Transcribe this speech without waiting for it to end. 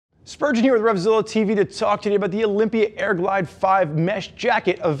Spurgeon here with RevZilla TV to talk today about the Olympia Airglide 5 mesh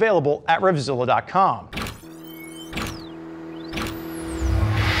jacket available at RevZilla.com.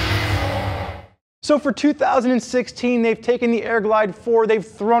 So for 2016, they've taken the Airglide 4, they've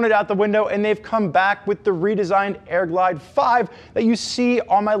thrown it out the window, and they've come back with the redesigned Airglide 5 that you see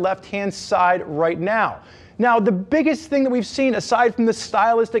on my left-hand side right now. Now, the biggest thing that we've seen, aside from the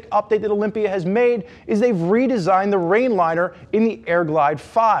stylistic update that Olympia has made, is they've redesigned the rain liner in the Airglide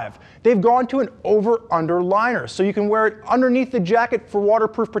 5. They've gone to an over-under liner, so you can wear it underneath the jacket for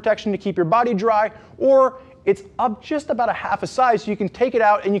waterproof protection to keep your body dry, or it's up just about a half a size, so you can take it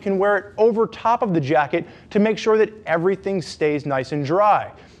out and you can wear it over top of the jacket to make sure that everything stays nice and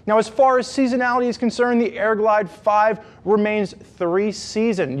dry. Now, as far as seasonality is concerned, the Airglide 5 remains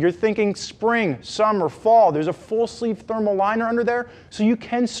 3-season. You're thinking spring, summer, fall. There's a full sleeve thermal liner under there, so you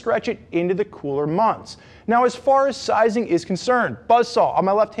can stretch it into the cooler months. Now, as far as sizing is concerned, Buzzsaw on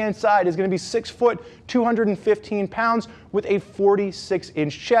my left-hand side is going to be 6 foot, 215 pounds with a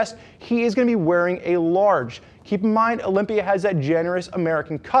 46-inch chest. He is going to be wearing a large. Keep in mind, Olympia has that generous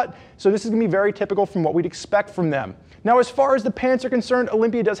American cut, so this is going to be very typical from what we'd expect from them. Now, as far as the pants are concerned,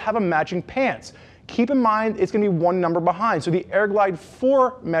 Olympia does have a matching pants. Keep in mind, it's going to be one number behind. So the Airglide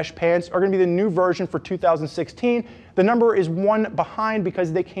 4 mesh pants are going to be the new version for 2016. The number is one behind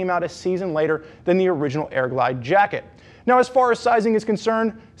because they came out a season later than the original Airglide jacket. Now, as far as sizing is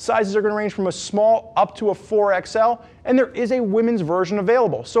concerned, sizes are going to range from a small up to a 4XL, and there is a women's version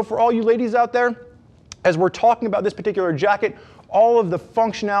available. So for all you ladies out there, as we're talking about this particular jacket, all of the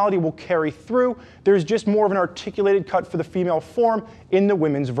functionality will carry through. There's just more of an articulated cut for the female form in the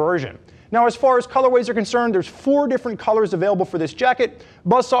women's version. Now, as far as colorways are concerned, there's 4 different colors available for this jacket.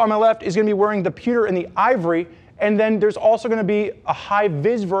 Buzzsaw on my left is going to be wearing the pewter and the ivory, and then there's also going to be a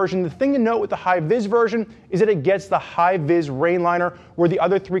high-vis version. The thing to note with the high-vis version is that it gets the high-vis rain liner, where the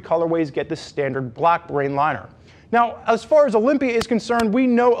other 3 colorways get the standard black rain liner. Now, as far as Olympia is concerned, we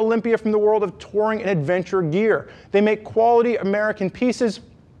know Olympia from the world of touring and adventure gear. They make quality American pieces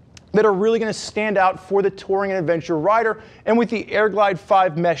that are really going to stand out for the touring and adventure rider. And with the Airglide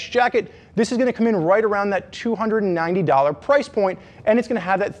 5 mesh jacket, this is going to come in right around that $290 price point, and it's going to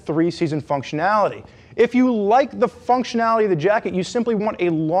have that 3-season functionality. If you like the functionality of the jacket, you simply want a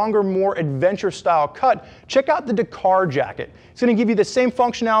longer, more adventure style cut, check out the Dakar jacket. It's going to give you the same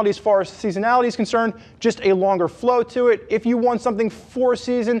functionality as far as seasonality is concerned, just a longer flow to it. If you want something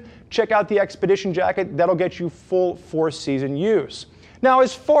 4-season, check out the Expedition jacket. That'll get you full 4-season use. Now,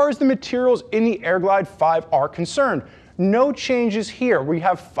 as far as the materials in the Airglide 5 are concerned, no changes here. We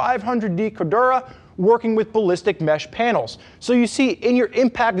have 500D Cordura working with ballistic mesh panels. So you see in your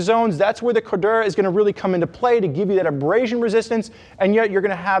impact zones, that's where the Cordura is going to really come into play to give you that abrasion resistance, and yet you're going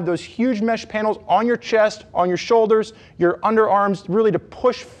to have those huge mesh panels on your chest, on your shoulders, your underarms, really to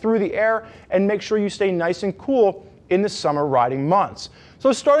push through the air and make sure you stay nice and cool in the summer riding months.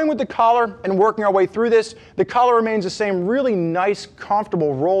 So starting with the collar and working our way through this, the collar remains the same, really nice,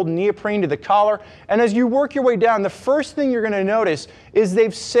 comfortable rolled neoprene to the collar. And as you work your way down, the first thing you're going to notice is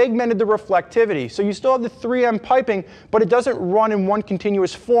they've segmented the reflectivity. So you still have the 3M piping, but it doesn't run in one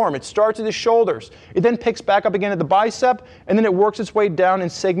continuous form. It starts at the shoulders. It then picks back up again at the bicep, and then it works its way down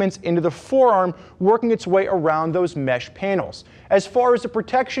and segments into the forearm, working its way around those mesh panels. As far as the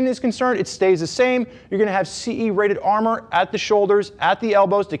protection is concerned, it stays the same. You're going to have CE-rated armor at the shoulders, at the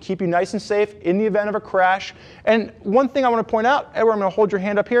elbows to keep you nice and safe in the event of a crash. And one thing I want to point out, Edward, I'm going to hold your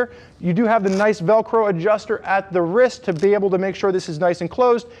hand up here. You do have the nice Velcro adjuster at the wrist to be able to make sure this is nice and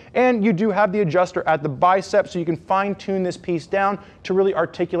closed. And you do have the adjuster at the bicep so you can fine-tune this piece down to really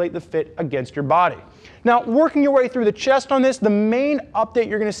articulate the fit against your body. Now, working your way through the chest on this, the main update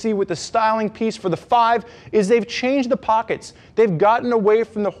you're going to see with the styling piece for the 5 is they've changed the pockets. They've gotten away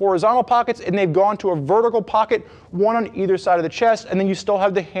from the horizontal pockets and they've gone to a vertical pocket, one on either side of the chest, and then you still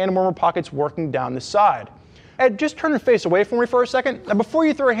have the hand warmer pockets working down the side. Ed, just turn your face away from me for a second. Now, before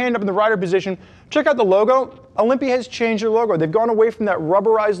you throw your hand up in the rider position, check out the logo. Olympia has changed their logo. They've gone away from that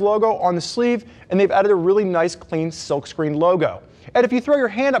rubberized logo on the sleeve, and they've added a really nice, clean silkscreen logo. Ed, if you throw your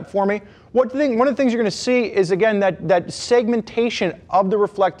hand up for me, one of the things you're going to see is, again, that segmentation of the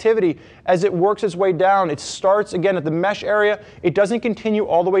reflectivity as it works its way down. It starts, again, at the mesh area. It doesn't continue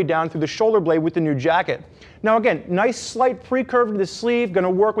all the way down through the shoulder blade with the new jacket. Now, again, nice slight pre-curve to the sleeve, going to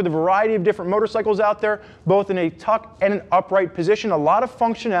work with a variety of different motorcycles out there, both in a tuck and an upright position. A lot of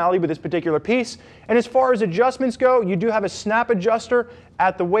functionality with this particular piece. And as far as adjustments go, you do have a snap adjuster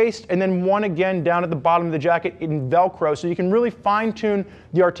at the waist and then one again down at the bottom of the jacket in Velcro, so you can really fine-tune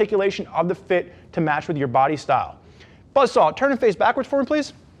the articulation of the fit to match with your body style. Buzzsaw, turn and face backwards for me,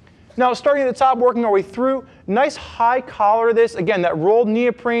 please. Now, starting at the top, working our way through, nice high collar to this. Again, that rolled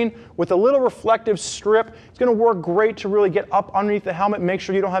neoprene with a little reflective strip. It's going to work great to really get up underneath the helmet, make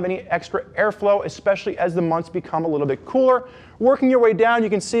sure you don't have any extra airflow, especially as the months become a little bit cooler. Working your way down, you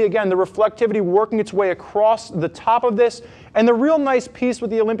can see, again, the reflectivity working its way across the top of this. And the real nice piece with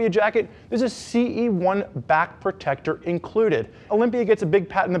the Olympia jacket, there's a CE1 back protector included. Olympia gets a big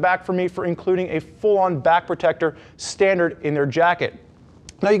pat in the back for me for including a full-on back protector standard in their jacket.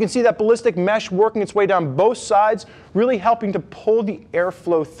 Now you can see that ballistic mesh working its way down both sides, really helping to pull the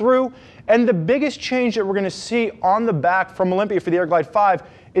airflow through. And the biggest change that we're going to see on the back from Olympia for the Airglide 5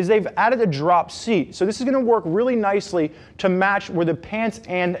 is they've added a drop seat. So this is going to work really nicely to match where the pants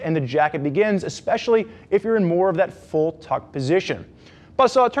and the jacket begins, especially if you're in more of that full tuck position. But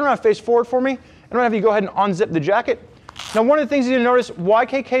so turn around, face forward for me, and I'm going to have you go ahead and unzip the jacket. Now one of the things you're going to notice,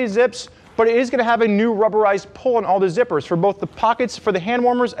 YKK zips, but it is going to have a new rubberized pull on all the zippers for both the pockets for the hand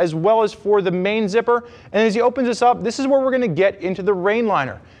warmers as well as for the main zipper. And as he opens this up, this is where we're going to get into the rain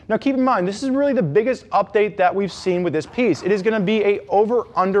liner. Now keep in mind, this is really the biggest update that we've seen with this piece. It is going to be a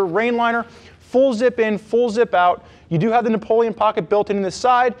over-under rain liner, full zip in, full zip out. You do have the Napoleon pocket built in the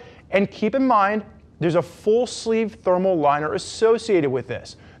side, and keep in mind, there's a full sleeve thermal liner associated with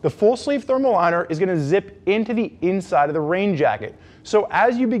this. The full sleeve thermal liner is going to zip into the inside of the rain jacket. So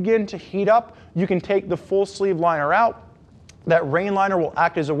as you begin to heat up, you can take the full sleeve liner out. That rain liner will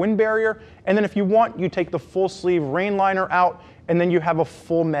act as a wind barrier. And then if you want, you take the full sleeve rain liner out, and then you have a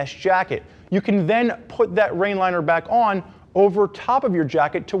full mesh jacket. You can then put that rain liner back on over top of your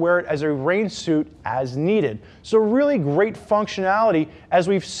jacket to wear it as a rain suit as needed. So really great functionality as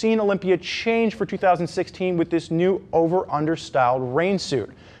we've seen Olympia change for 2016 with this new over-under styled rain suit.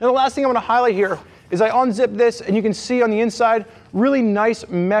 And the last thing I want to highlight here is I unzip this, and you can see on the inside, really nice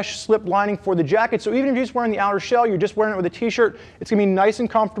mesh slip lining for the jacket. So even if you're just wearing the outer shell, you're just wearing it with a t-shirt, it's going to be nice and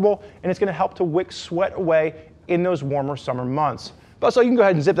comfortable, and it's going to help to wick sweat away in those warmer summer months. But so you can go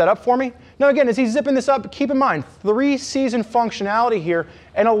ahead and zip that up for me. Now again, as he's zipping this up, keep in mind, 3-season functionality here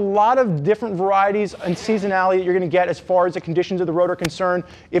and a lot of different varieties and seasonality that you're going to get as far as the conditions of the road are concerned.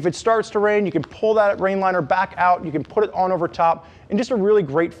 If it starts to rain, you can pull that rain liner back out, you can put it on over top, and just a really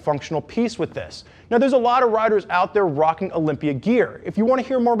great functional piece with this. Now there's a lot of riders out there rocking Olympia gear. If you want to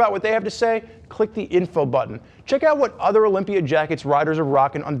hear more about what they have to say, click the info button. Check out what other Olympia jackets riders are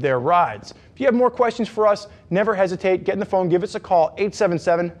rocking on their rides. If you have more questions for us, never hesitate, get in the phone, give us a call,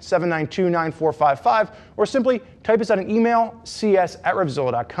 877-792-9455, or simply type us out an email,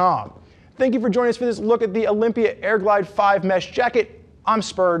 cs@revzilla.com. Thank you for joining us for this look at the Olympia Airglide 5 mesh jacket. I'm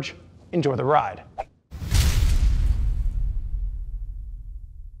Spurge. Enjoy the ride.